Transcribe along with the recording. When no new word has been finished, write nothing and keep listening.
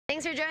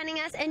Thanks for joining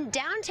us in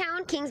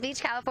downtown Kings Beach,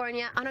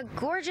 California on a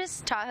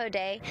gorgeous Tahoe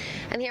day.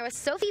 I'm here with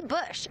Sophie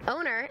Bush,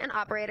 owner and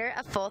operator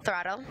of Full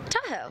Throttle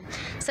Tahoe.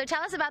 So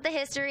tell us about the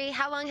history,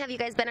 how long have you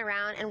guys been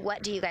around, and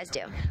what do you guys do?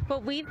 Well,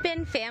 we've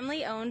been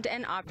family owned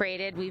and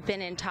operated. We've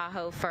been in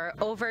Tahoe for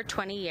over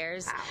 20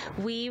 years. Wow.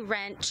 We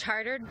rent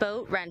chartered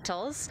boat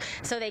rentals.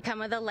 So they come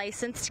with a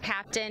licensed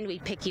captain. We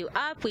pick you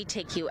up, we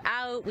take you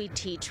out, we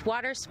teach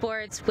water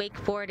sports,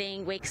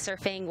 wakeboarding, wake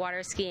surfing,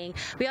 water skiing.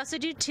 We also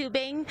do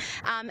tubing.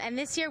 And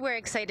this year we're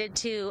excited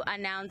to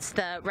announce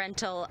the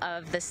rental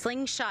of the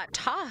Slingshot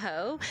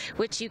Tahoe,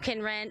 which you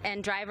can rent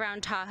and drive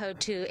around Tahoe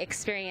to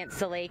experience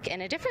the lake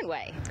in a different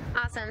way.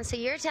 Awesome. So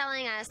you're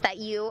telling us that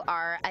you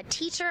are a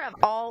teacher of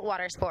all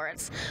water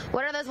sports.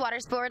 What are those water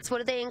sports? What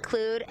do they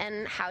include,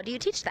 and how do you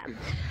teach them?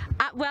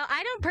 Well,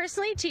 I don't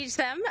personally teach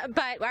them,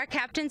 but our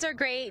captains are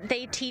great.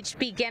 They teach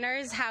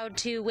beginners how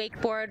to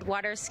wakeboard,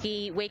 water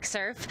ski, wake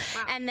surf.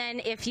 Wow. And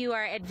then if you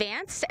are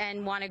advanced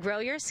and want to grow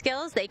your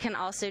skills, they can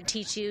also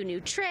teach you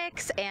new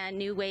tricks and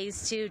new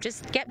ways to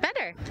just get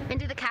better. And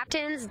do the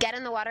captains get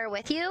in the water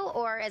with you,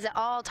 or is it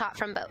all taught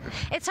from boat?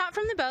 It's taught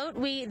from the boat.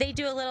 They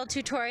do a little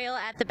tutorial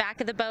at the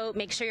back of the boat,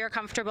 make sure you're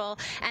comfortable,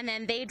 and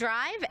then they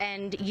drive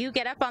and you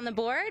get up on the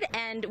board,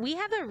 and we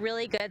have a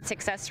really good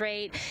success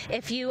rate.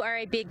 If you are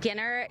a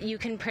beginner, you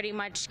can pretty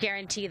much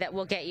guarantee that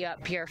we'll get you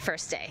up your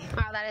first day.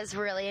 Wow, that is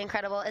really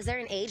incredible. Is there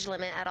an age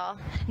limit at all?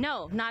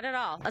 No, not at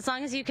all. As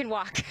long as you can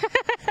walk.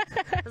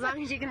 As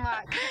long as you can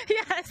walk.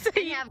 Yes.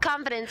 And you have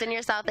confidence in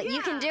yourself that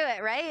you can do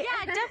it, right?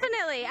 Yeah,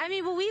 definitely. I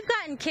mean, well, we've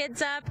gotten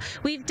kids up.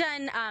 We've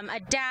done a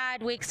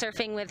dad wake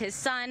surfing with his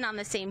son on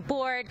the same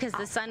board because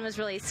the son was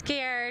really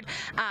scared.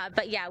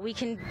 But yeah, we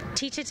can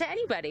teach it to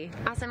anybody.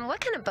 Awesome. What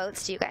kind of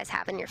boats do you guys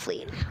have in your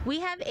fleet? We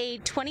have a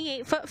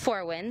 28-foot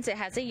Four Winds. It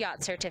has a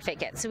yacht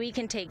certificate, so we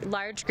can take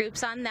large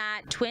groups on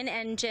that. Twin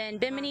engine,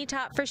 bimini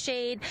top for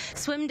shade,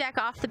 swim deck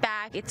off the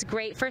back. It's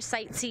great for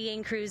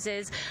sightseeing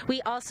cruises.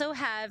 We also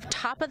have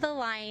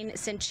top-of-the-line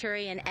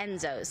Centurion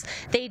Enzos.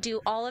 They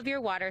do all of your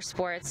water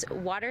sports,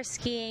 water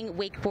skiing,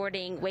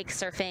 wakeboarding, wake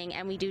surfing,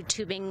 and we do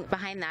tubing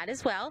behind that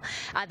as well.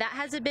 That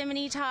has a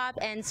bimini top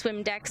and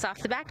swim decks off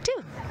the back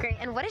too. Great.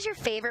 And what is your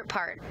favorite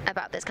part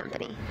about this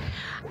company?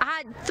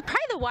 Probably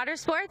the water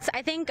sports.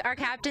 I think our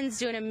captains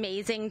do an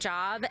amazing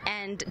job,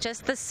 and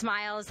just the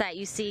smiles that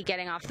you see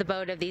getting off the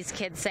boat of these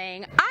kids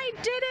saying, "I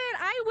did it!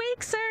 I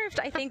wake surfed!"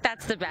 I think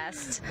that's the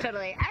best.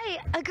 Totally. I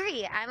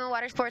agree. I'm a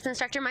water sports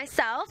instructor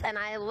myself, and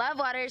I love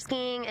water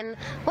skiing, and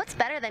what's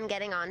better than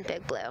getting on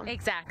Big Blue?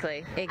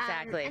 Exactly. And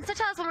so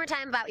tell us one more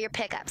time about your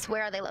pickups.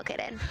 Where are they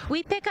located?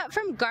 We pick up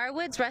from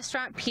Garwood's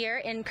Restaurant Pier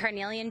in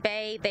Carnelian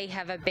Bay. They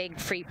have a big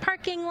free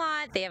parking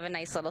lot. They have a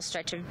nice little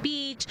stretch of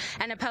beach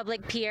and a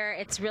public pier.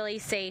 It's really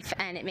safe,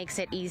 and it makes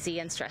it easy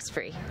and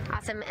stress-free.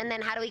 Awesome. And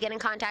then how do we get in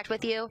contact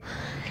with you?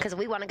 Because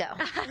we want to go.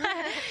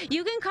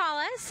 You can call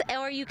us,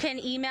 or you can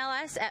email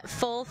us at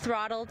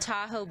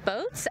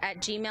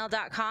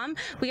fullthrottletahowboats@gmail.com.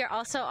 We are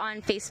also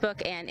on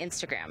Facebook and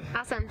Instagram.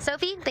 Awesome.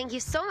 Sophie, thank you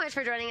so much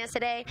for joining us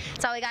today.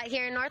 That's all we got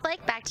here in North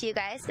Lake. Back to you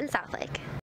guys in South Lake.